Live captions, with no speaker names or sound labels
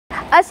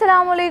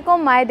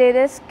Assalamualaikum my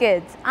dearest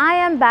kids. I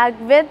am back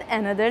with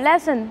another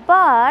lesson.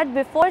 But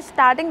before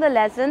starting the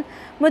lesson,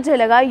 मुझे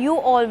लगा you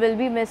all will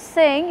be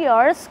missing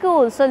your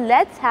school. So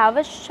let's have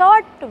a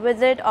short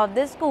visit of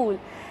the school.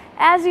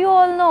 As you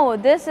all know,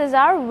 this is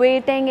our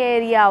waiting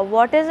area.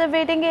 What is a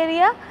waiting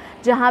area?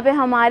 जहाँ पे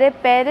हमारे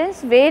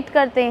parents wait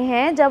करते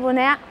हैं जब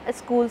उन्हें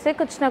school से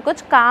कुछ ना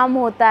कुछ काम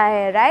होता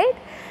है, right?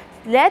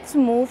 Let's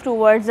move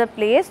towards the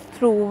place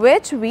through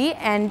which we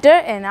enter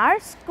in our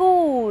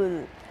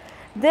school.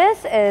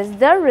 This is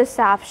the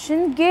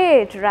reception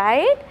gate,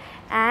 right?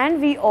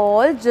 And we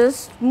all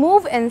just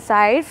move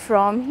inside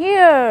from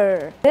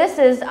here. This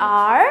is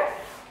our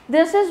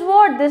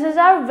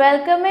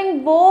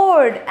welcoming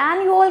board,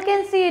 and you all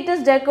can see it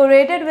is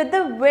decorated with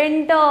the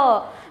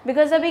winter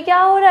because अभी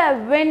क्या हो रहा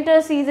है? Winter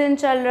season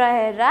चल रहा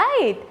है,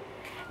 right?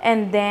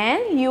 And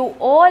then you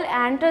all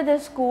enter the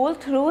school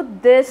through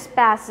this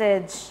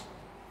passage,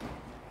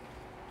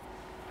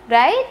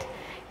 right?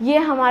 ये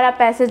हमारा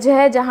पैसेज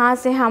है जहाँ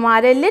से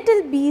हमारे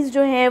लिटिल बीज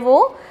जो हैं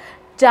वो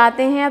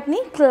जाते हैं अपनी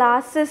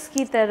क्लासेस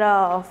की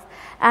तरफ.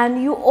 And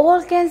you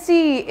all can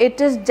see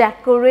it is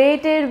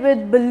decorated with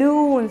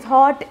balloons,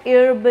 hot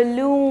air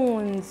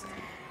balloons.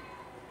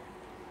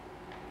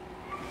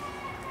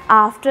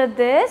 After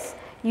this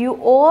you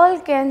all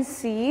can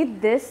see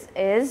this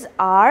is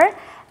our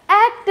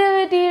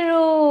activity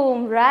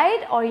room,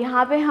 right? और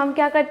यहाँ पे हम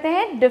क्या करते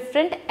हैं?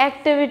 different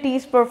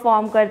activities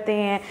perform करते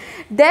हैं.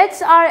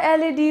 That's our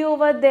LED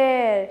over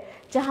there.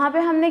 जहाँ पे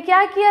हमने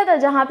क्या किया था?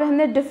 जहाँ पे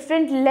हमने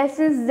different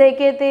lessons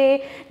देखे थे,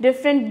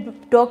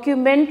 different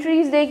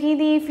documentaries देखी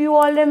थी, if you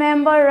all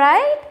remember,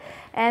 right?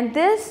 And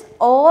this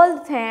all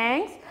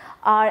things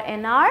are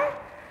in our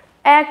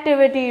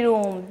activity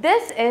room.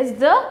 This is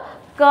the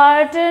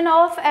curtain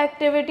of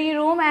activity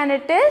room and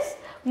it is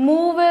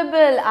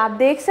movable. आप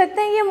देख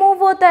सकते हैं ये move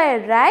होता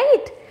है,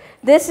 right?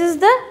 This is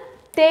the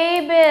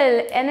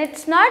table and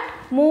it's not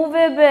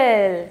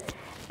movable.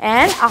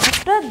 And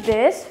after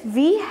this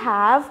we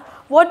have,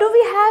 what do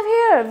we have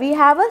here? We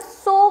have a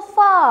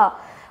sofa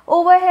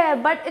over here,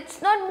 but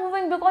it's not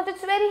moving because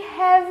it's very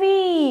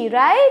heavy,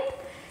 right?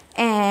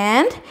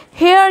 And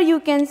here you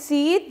can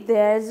see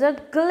there's a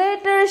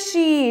glitter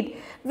sheet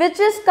which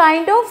is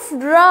kind of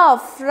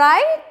rough,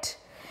 right?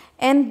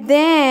 And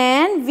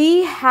then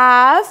we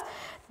have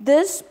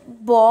this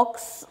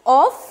box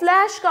of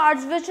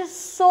flashcards which is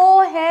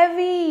so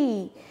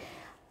heavy,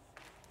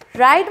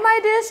 right my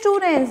dear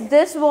students?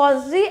 This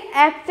was the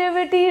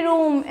activity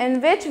room in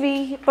which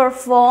we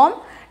perform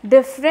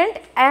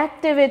different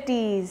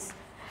activities.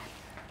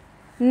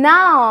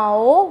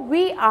 Now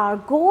we are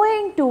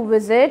going to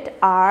visit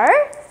our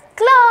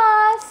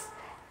class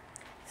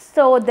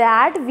so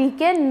that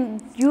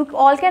you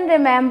all can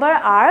remember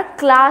our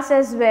class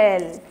as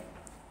well.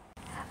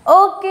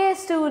 Okay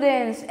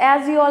students,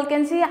 as you all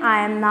can see,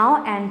 I am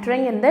now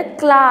entering in the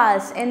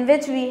class in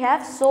which we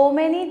have so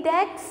many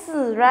desks,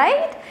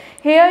 right?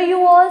 Here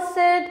you all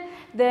sit,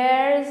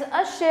 there's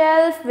a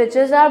shelf which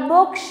is our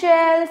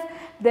bookshelf,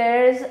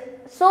 there's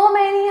so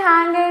many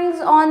hangings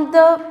on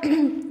the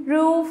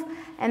roof,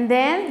 and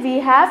then we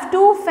have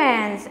two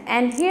fans,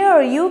 and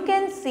here you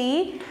can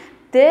see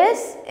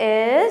this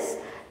is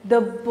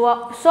the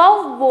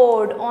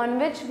softboard on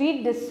which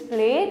we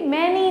display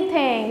many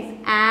things,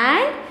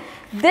 and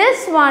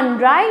this one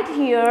right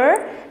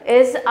here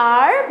is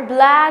our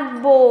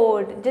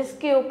blackboard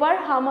जिसके ऊपर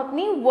हम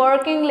अपनी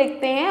working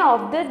लिखते हैं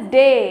of the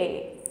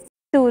day.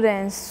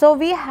 Students, so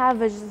we have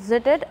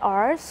visited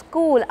our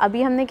school.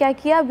 अभी हमने क्या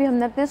किया? अभी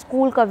हमने अपने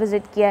school का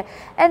visit किया है.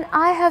 And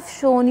I have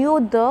shown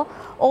you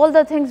all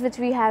the things which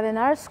we have in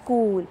our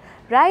school,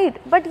 right?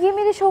 But ये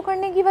मेरे show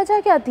करने की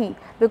वजह क्या थी?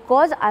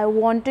 Because I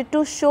wanted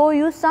to show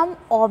you some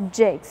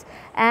objects.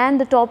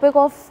 And the topic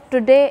of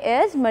today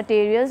is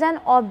materials and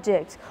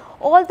objects.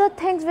 All the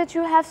things which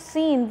you have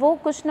seen वो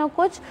कुछ ना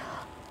कुछ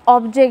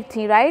object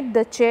थी, right?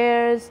 The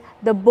chairs,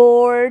 the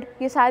board,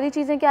 ये सारी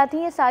चीज़ें क्या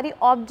थी? ये सारी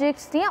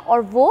objects थी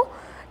और वो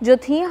जो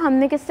थी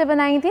हमने किससे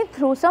बनाई थी?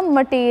 Through some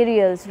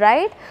materials,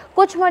 right?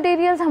 कुछ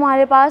materials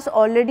हमारे पास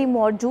already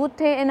मौजूद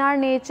थे in our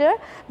nature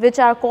which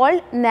are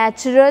called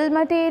natural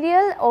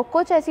material, और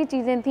कुछ ऐसी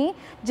चीज़ें थी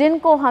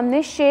जिनको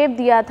हमने shape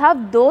दिया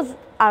था, those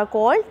are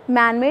called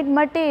man-made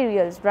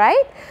materials,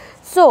 right?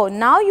 So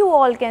now you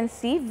all can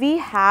see we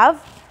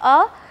have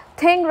a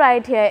thing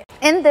right here.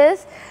 In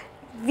this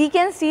we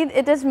can see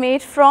it is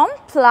made from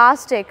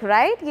plastic,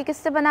 right? ये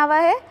किससे बना हुआ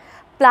है?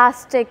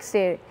 Plastic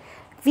से.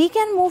 We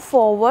can move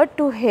forward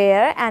to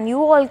here and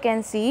you all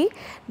can see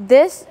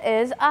this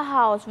is a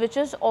house which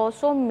is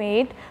also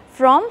made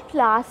from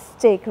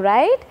plastic,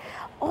 right?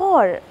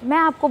 और मैं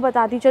आपको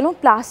बताती चलूँ,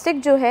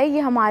 प्लास्टिक जो है ये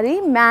हमारी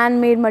मैन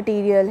मेड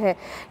मटेरियल है,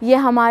 ये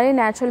हमारे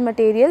नेचुरल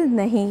मटेरियल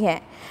नहीं है.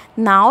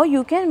 Now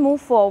you can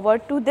move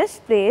forward to this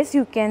place.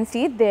 You can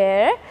see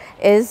there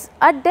is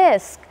a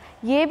desk.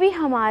 ये भी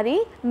हमारी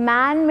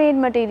man-made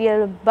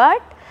material,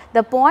 but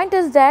the point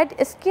is that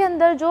इसके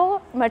अंदर जो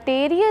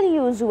मटेरियल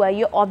यूज़ हुआ है,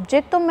 ये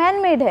ऑब्जेक्ट तो मैन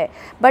मेड है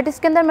बट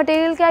इसके अंदर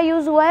मटेरियल क्या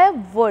यूज़ हुआ है,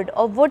 वुड।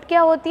 और वुड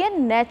क्या होती है,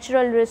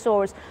 नेचुरल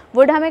रिसोर्स।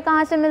 वुड हमें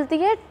कहाँ से मिलती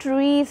है,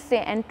 ट्री से,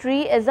 and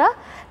tree is a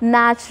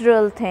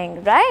natural thing,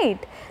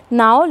 right.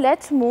 Now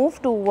let's move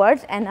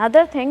towards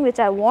another thing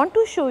which I want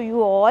to show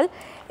you all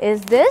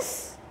is this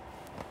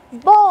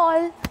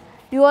ball.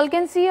 You all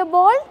can see a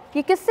ball.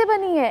 ये किससे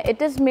बनी है? It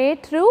is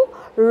made through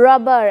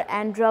rubber,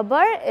 and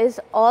rubber is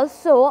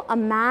also a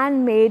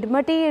man-made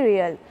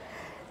material.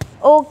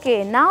 Okay,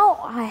 now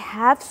I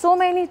have so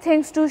many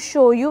things to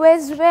show you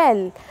as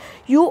well.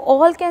 You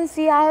all can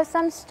see I have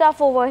some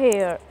stuff over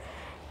here.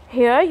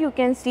 Here you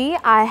can see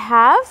I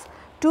have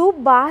 2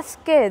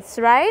 baskets,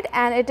 right?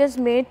 And it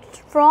is made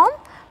from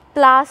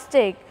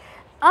plastic.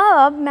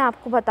 अब मैं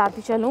आपको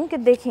बताती चलूँ कि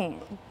देखें,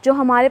 जो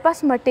हमारे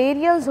पास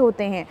materials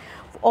होते हैं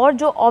और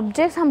जो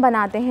ऑब्जेक्ट्स हम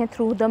बनाते हैं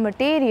थ्रू द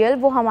मटेरियल,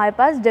 वो हमारे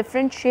पास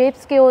डिफरेंट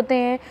शेप्स के होते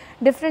हैं,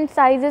 डिफरेंट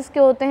साइज़ेस के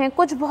होते हैं।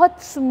 कुछ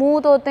बहुत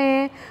स्मूथ होते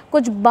हैं,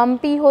 कुछ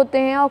बम्पी होते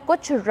हैं और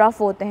कुछ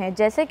रफ़ होते हैं।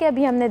 जैसे कि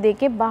अभी हमने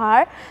देखे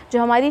बाहर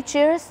जो हमारी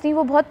चेयर्स थी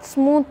वो बहुत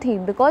स्मूथ थी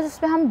बिकॉज उस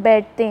पर हम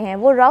बैठते हैं,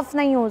 वो रफ़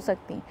नहीं हो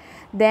सकती।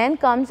 Then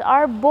comes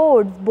our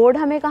board. Board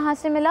हमें कहाँ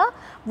से मिला,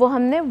 वो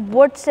हमने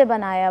वुड से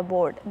बनाया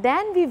board.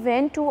 Then we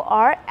went to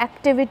our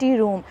activity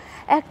room.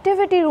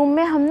 Activity room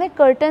में हमने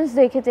कर्टन्स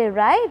देखे थे,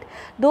 right.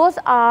 Those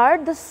are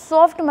the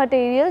soft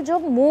material जो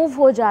मूव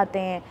हो जाते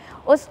हैं।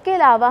 उसके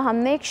अलावा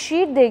हमने एक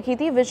शीट देखी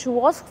थी which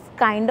was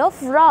kind of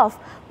rough,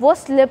 वो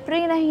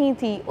स्लिपरी नहीं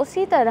थी।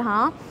 उसी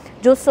तरह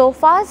जो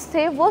सोफ़ाज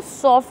थे वो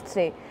सॉफ्ट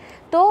थे।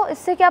 तो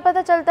इससे क्या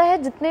पता चलता है,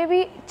 जितने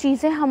भी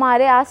चीज़ें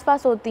हमारे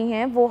आसपास होती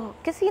हैं वो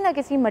किसी ना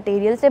किसी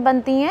मटेरियल से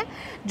बनती हैं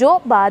जो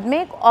बाद में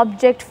एक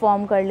ऑब्जेक्ट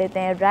फॉर्म कर लेते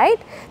हैं, right.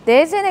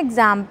 There is an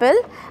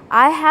example,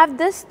 I have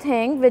this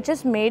thing which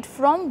is made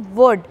from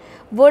would.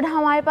 Would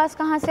हमारे पास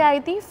कहाँ से आई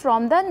थी,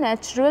 from the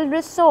natural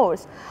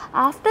resource.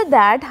 After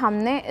that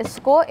हमने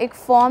इसको एक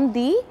फॉर्म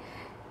दी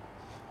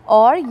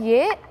और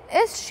ये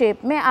इस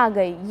शेप में आ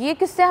गई। ये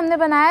किससे हमने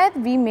बनाया,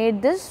 we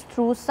made this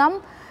through some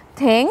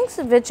things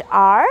which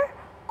are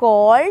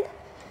called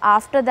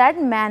after that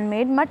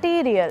man-made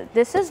material.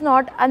 This is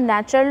not a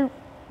natural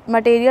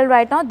material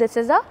right now, this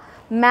is a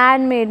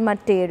man-made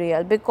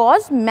material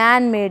because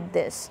man made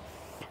this.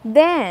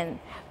 Then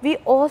we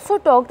also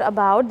talked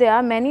about there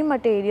are many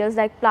materials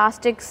like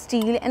plastic,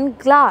 steel and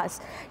glass.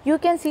 You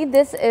can see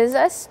this is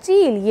a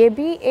steel. ये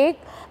भी एक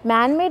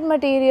man made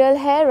material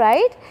है,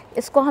 right?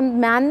 इसको हम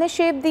man ने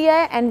shape दिया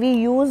है and we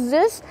use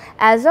this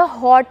as a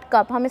hot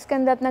cup. हम इसके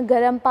अंदर अपना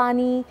गर्म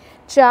पानी,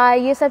 चाय,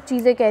 ये सब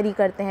चीज़ें carry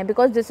करते हैं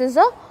because this is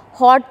a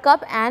hot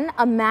cup and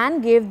a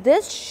man gave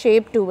this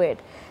shape to it.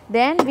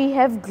 Then we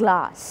have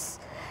glass.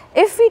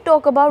 If we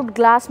talk about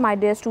glass, my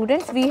dear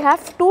students, we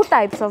have 2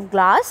 types of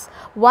glass.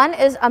 One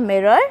is a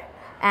mirror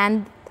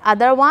and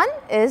other one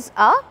is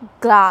a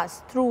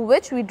glass through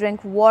which we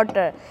drink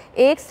water.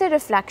 एक से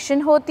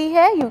reflection होती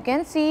है. You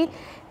can see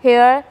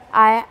here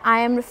I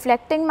am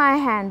reflecting my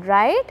hand,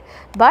 right?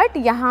 But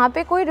यहाँ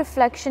पे कोई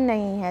reflection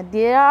नहीं है.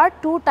 There are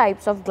 2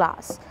 types of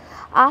glass.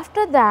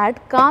 After that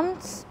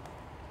comes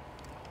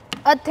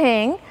a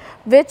thing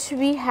which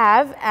we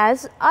have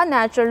as a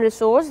natural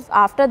resource.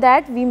 After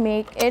that we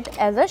make it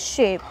as a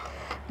shape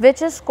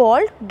which is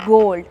called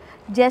gold.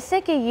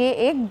 जैसे कि ये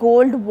एक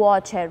gold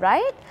watch है,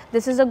 right?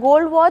 This is a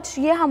gold watch.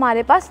 ये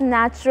हमारे पास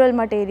natural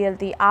material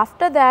थी.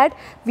 After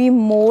that we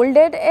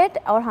molded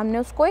it और हमने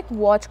उसको एक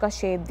watch का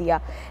shape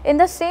दिया.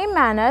 In the same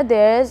manner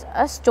there is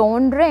a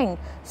stone ring.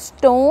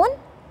 Stone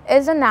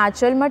is a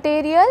natural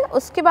material.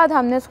 उसके बाद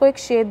हमने उसको एक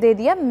shape दे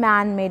दिया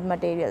man-made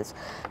materials.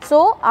 So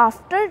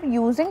after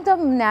using the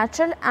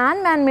natural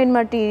and man-made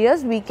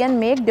materials we can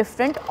make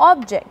different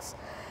objects.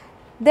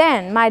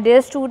 Then my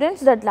dear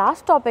students, the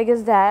last topic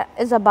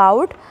is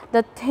about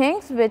the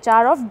things which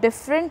are of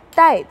different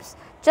types.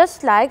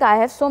 Just like I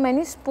have so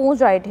many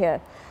spoons right here.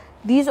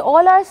 These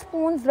all are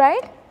spoons,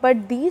 right?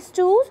 But these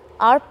 2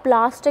 are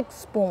plastic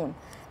spoon.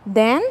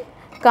 Then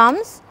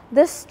comes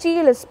the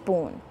steel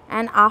spoon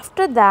and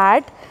after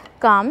that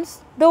comes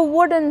the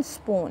wooden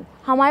spoon.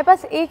 हमारे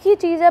पास एक ही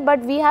चीज़ है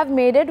but we have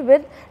made it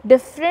with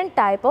different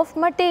type of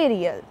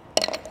material.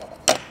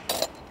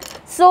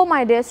 So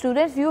my dear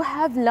students, you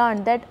have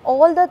learned that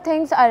all the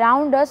things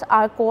around us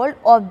are called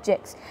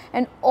objects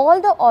and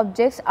all the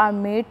objects are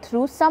made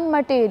through some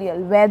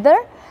material, whether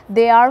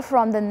they are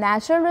from the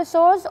natural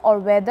resource or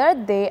whether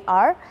they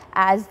are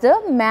as the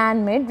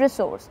man-made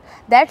resource.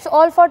 That's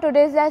all for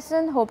today's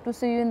lesson. Hope to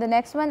see you in the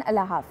next one.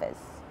 Allah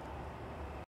Hafiz.